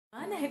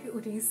I hope you're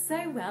all doing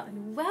so well,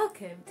 and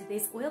welcome to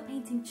this oil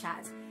painting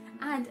chat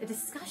and a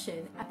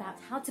discussion about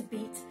how to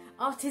beat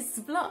artist's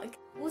block.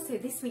 Also,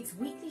 this week's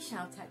weekly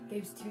shout out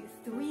goes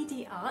to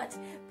 3D art.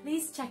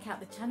 Please check out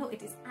the channel,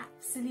 it is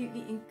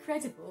absolutely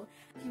incredible.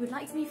 If you would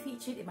like to be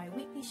featured in my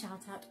weekly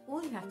shout out,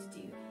 all you have to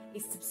do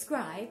is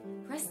subscribe,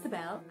 press the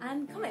bell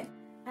and comment.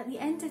 At the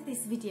end of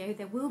this video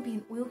there will be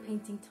an oil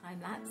painting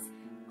time lapse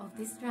of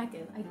this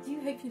dragon. I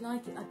do hope you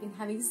like it. I've been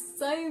having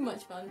so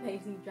much fun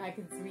painting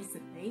dragons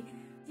recently.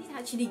 I did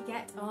actually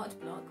get art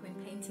block when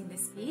painting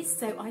this piece,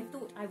 so I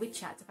thought I would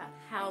chat about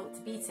how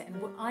to beat it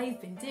and what I've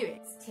been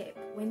doing. Tip,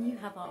 when you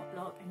have art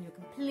block and you're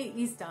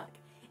completely stuck,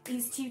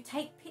 is to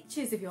take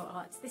pictures of your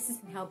art. This has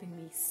been helping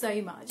me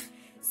so much.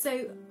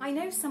 So I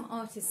know some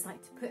artists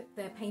like to put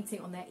their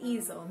painting on their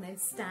easel and then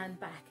stand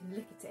back and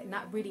look at it, and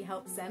that really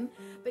helps them.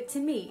 But to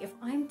me, if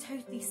I'm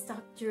totally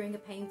stuck during a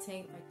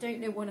painting, if I don't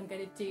know what I'm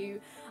going to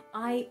do,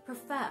 I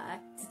prefer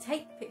to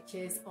take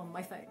pictures on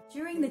my phone.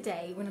 During the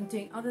day when I'm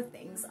doing other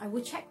things, I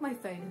will check my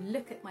phone and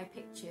look at my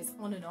pictures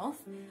on and off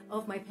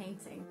of my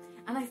painting.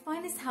 And I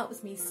find this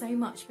helps me so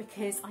much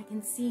because I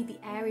can see the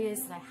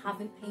areas that I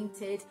haven't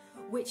painted,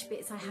 which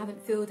bits I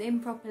haven't filled in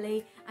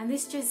properly, and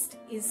this just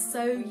is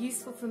so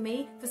useful for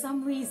me. For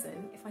some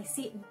reason, if I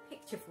see it in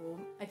picture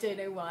form, I don't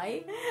know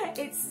why,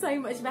 it's so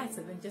much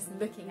better than just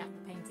looking at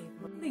the painting.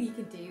 One thing you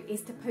can do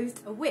is to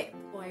post a WIP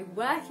or a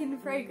work in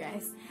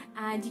progress,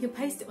 and you can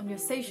post it on your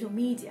social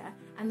media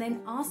and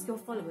then ask your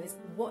followers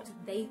what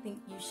they think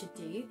you should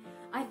do.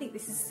 I think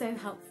this is so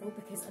helpful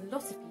because a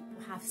lot of people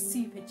have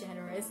super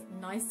generous,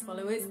 nice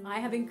followers. I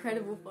have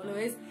incredible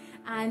followers,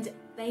 and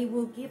they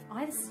will give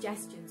either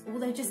suggestions or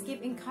they'll just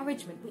give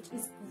encouragement, which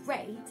is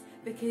great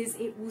because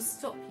it will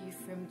stop you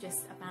from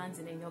just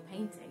abandoning your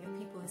painting. If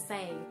people are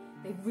saying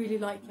they really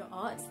like your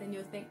art, then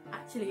you'll think,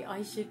 actually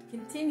I should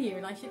continue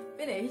and I should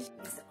finish.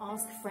 Just to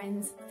ask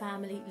friends,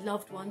 family,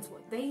 loved ones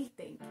what they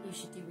think you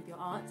should do with your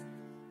art.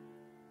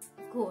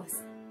 Of course,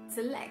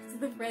 select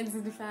the friends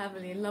and the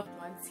family and loved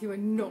ones who are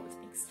not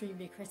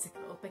extremely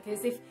critical,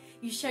 because if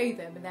you show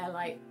them and they're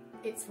like,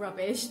 it's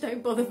rubbish,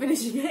 don't bother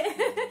finishing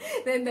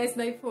it, then there's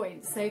no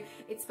point. So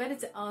it's better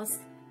to ask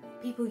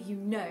people you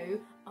know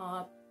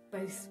are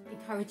both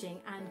encouraging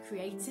and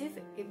creative.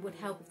 It would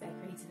help if they're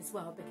creative as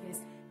well,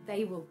 because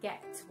they will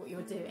get what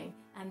you're doing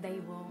and they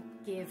will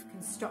give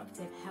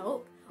constructive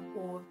help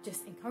or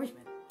just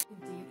encouragement.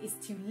 Do is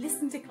to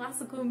listen to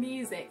classical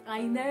music.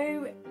 I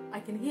know I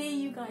can hear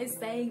you guys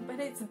saying,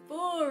 but it's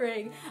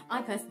boring.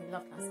 I personally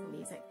love classical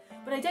music,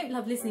 but I don't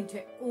love listening to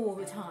it all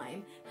the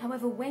time.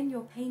 However, when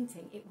you're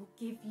painting, it will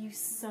give you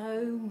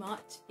so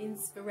much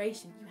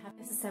inspiration. You have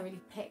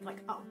necessarily pick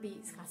like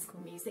upbeat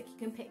classical music. You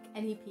can pick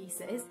any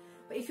pieces,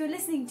 but if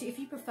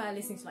you prefer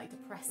listening to like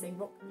depressing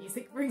rock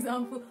music, for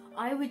example,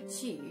 I would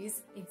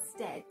choose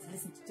instead to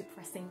listen to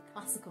depressing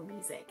classical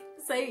music.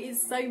 So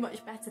it's so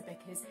much better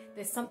because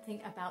there's something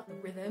about the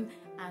rhythm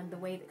and the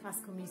way that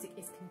classical music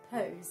is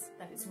composed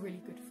that it's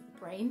really good for the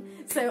brain.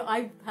 So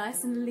I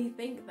personally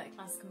think that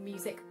classical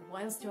music,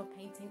 whilst you're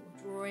painting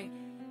or drawing,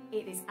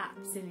 it is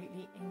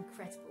absolutely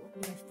incredible.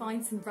 You know,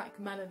 find some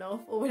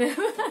Rachmaninoff or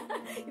whatever.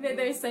 You know,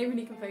 there are so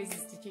many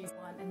composers to choose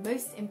one. And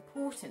most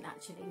important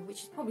actually,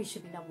 which probably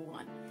should be number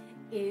one,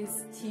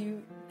 is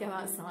to go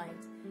outside.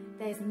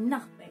 There's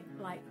nothing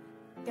like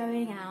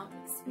going out,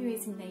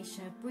 experiencing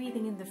nature,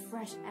 breathing in the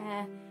fresh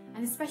air,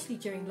 and especially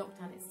during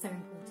lockdown it's so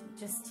important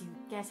just to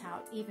get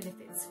out, even if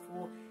it's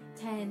for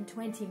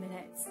 10-20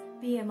 minutes,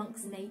 be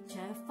amongst nature,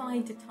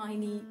 find a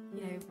tiny,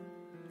 you know,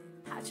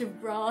 patch of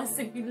grass.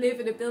 If you live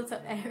in a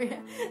built-up area,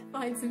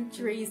 find some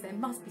trees. There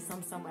must be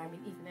some somewhere. I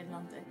mean, even in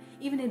London,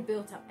 even in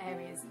built-up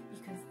areas,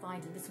 you can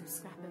find a little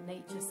scrap of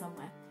nature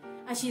somewhere.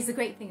 Actually, the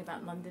great thing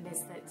about London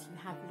is that you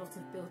have a lot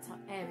of built-up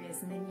areas,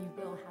 and then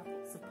you will have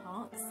lots of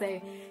parks.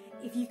 So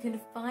if you can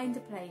find a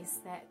place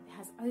that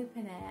has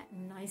open air,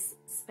 nice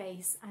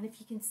space, and if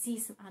you can see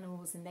some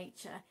animals and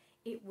nature,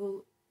 it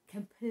will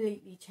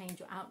completely change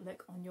your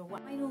outlook on your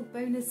work. Final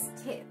bonus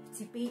tip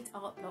to beat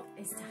art block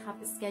is to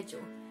have a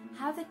schedule.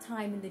 Have a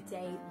time in the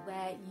day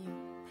where you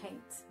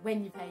paint,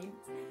 when you paint,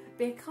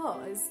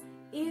 because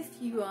if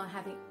you are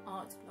having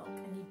art block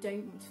and you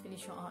don't want to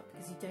finish your art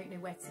because you don't know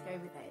where to go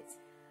with it,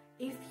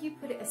 if you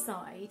put it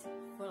aside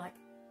for like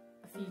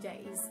a few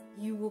days,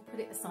 you will put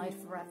it aside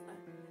forever.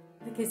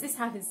 Because this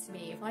happens to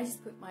me. If I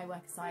just put my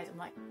work aside, I'm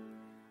like,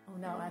 oh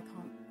no, I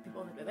can't be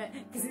bothered with it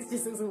because it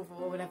just looks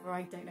awful or whatever,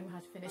 I don't know how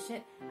to finish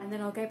it. And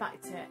then I'll go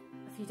back to it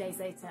a few days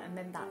later and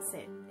then that's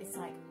it. It's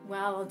like,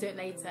 well, I'll do it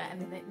later,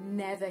 and then it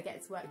never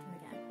gets working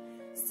again.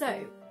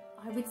 So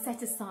I would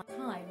set aside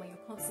time when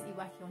you're constantly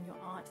working on your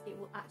art. It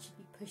will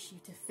actually push you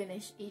to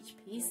finish each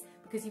piece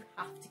because you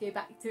have to go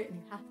back to it and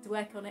you have to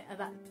work on it at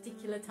that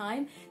particular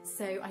time.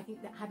 So I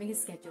think that having a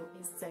schedule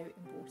is so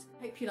important.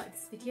 Hope you liked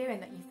this video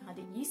and that you found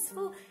it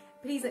useful.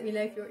 Please let me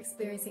know if you're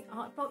experiencing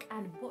art block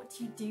and what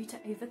you do to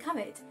overcome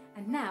it.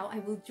 And now I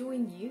will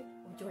join you,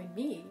 or join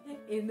me,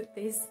 in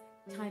this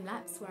time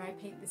lapse where I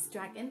paint this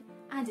dragon.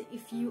 And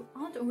if you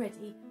aren't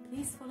already,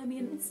 please follow me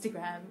on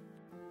Instagram.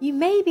 You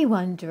may be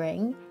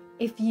wondering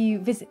if you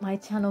visit my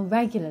channel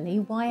regularly,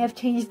 why I've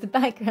changed the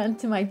background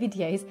to my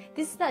videos.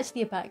 This is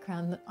actually a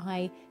background that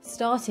I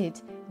started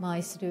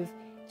my sort of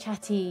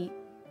chatty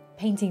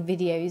painting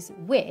videos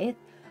with,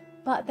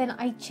 but then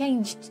I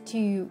changed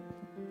to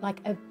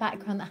like a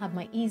background that had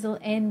my easel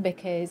in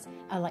because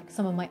I like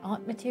some of my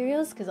art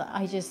materials, because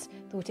I just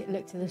thought it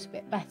looked a little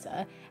bit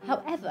better.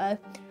 However,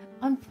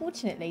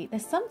 unfortunately,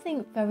 there's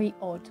something very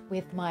odd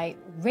with my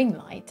ring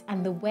light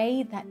and the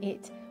way that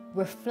it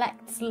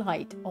reflects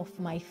light off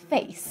my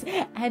face.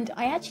 And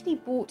I actually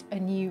bought a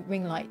new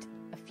ring light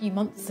a few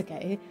months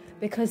ago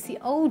because the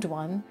old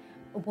one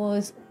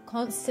was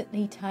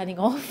constantly turning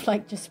off,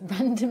 like just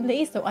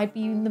randomly. So I'd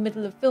be in the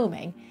middle of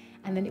filming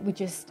and then it would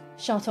just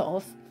shut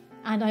off,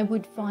 and I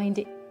would find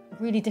it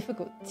really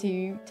difficult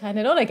to turn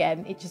it on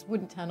again. It just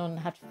wouldn't turn on and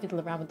I had to fiddle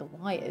around with the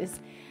wires.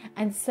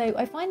 And so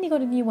I finally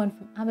got a new one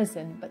from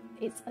Amazon, but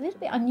it's a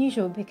little bit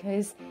unusual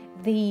because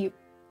the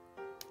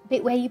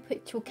bit where you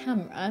put your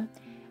camera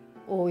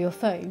or your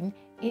phone,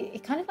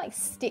 it kind of like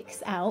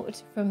sticks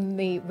out from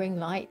the ring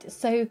light.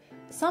 So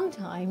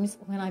sometimes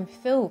when I'm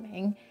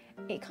filming,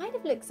 it kind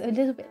of looks a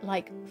little bit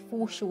like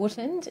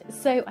foreshortened.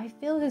 So I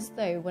feel as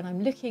though when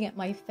I'm looking at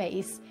my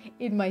face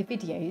in my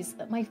videos,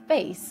 that my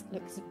face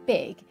looks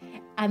big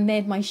and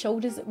then my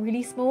shoulders are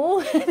really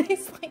small.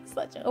 It's like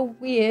such a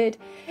weird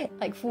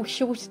like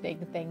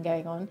foreshortening thing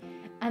going on.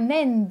 And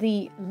then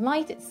the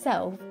light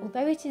itself,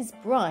 although it is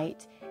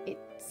bright, it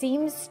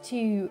seems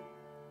to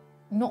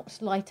not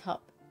light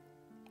up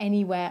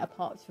anywhere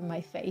apart from my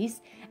face.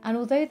 And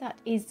although that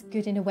is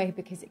good in a way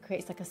because it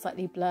creates like a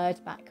slightly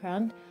blurred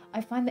background,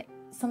 I find that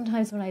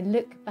sometimes when I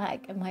look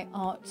back at my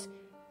art,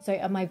 so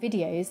at my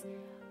videos,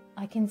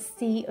 I can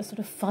see a sort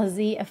of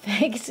fuzzy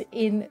effect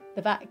in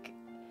the back,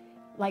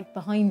 like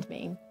behind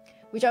me,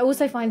 which I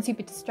also find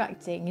super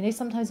distracting. You know,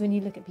 sometimes when you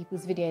look at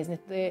people's videos and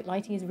if the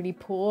lighting is really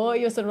poor,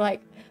 you're sort of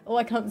like, oh,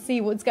 I can't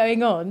see what's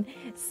going on.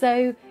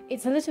 So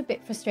it's a little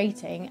bit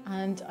frustrating,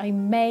 and I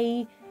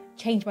may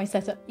change my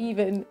setup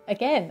even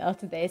again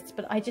after this,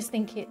 but I just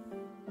think it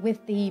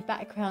with the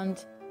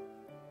background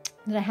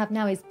that I have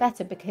now is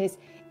better because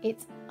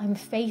I'm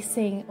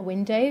facing a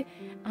window,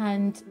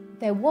 and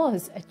there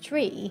was a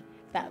tree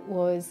that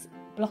was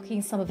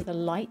blocking some of the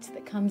light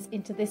that comes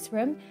into this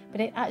room, but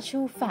in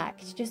actual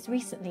fact just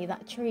recently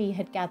that tree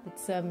had gathered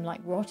some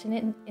like rot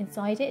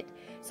inside it,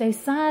 so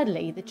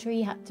sadly the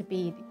tree had to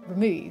be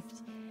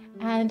removed.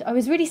 And I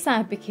was really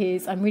sad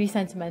because I'm really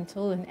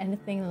sentimental, and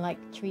anything like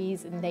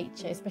trees and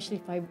nature, especially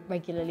if I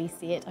regularly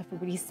see it, I feel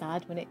really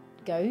sad when it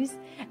goes.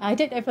 I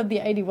don't know if I'm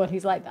the only one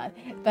who's like that,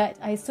 but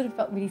I sort of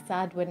felt really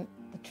sad when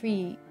the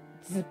tree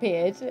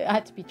disappeared. It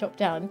had to be chopped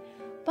down.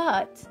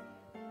 But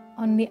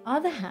on the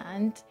other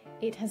hand,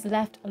 it has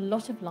left a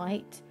lot of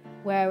light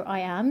where I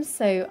am,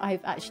 so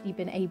I've actually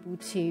been able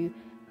to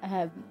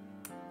have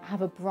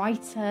a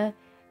brighter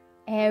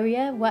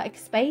area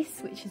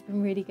workspace, which has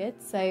been really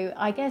good. So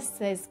I guess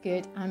there's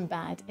good and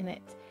bad in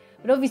it,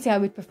 but obviously I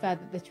would prefer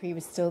that the tree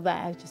was still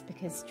there just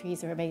because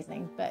trees are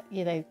amazing, but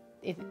you know,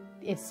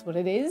 it's what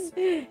it is.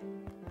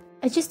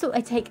 I just thought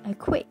I'd take a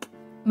quick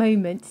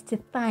moment to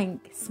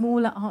thank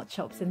smaller art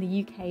shops in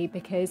the UK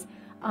because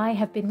I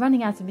have been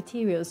running out of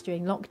materials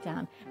during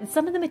lockdown, and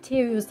some of the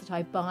materials that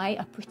I buy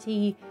are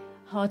pretty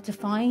hard to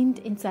find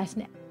in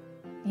certain,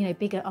 you know,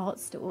 bigger art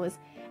stores.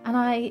 And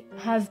I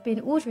have been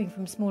ordering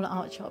from smaller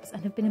art shops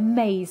and have been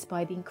amazed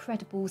by the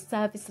incredible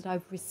service that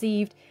I've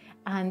received,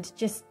 and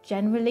just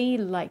generally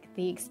like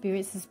the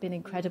experience has been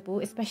incredible,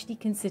 especially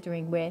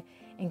considering we're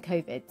in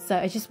COVID. So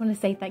I just want to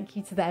say thank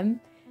you to them.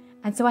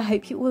 And so I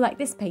hope you all like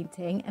this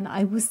painting, and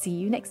I will see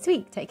you next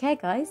week. Take care,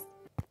 guys.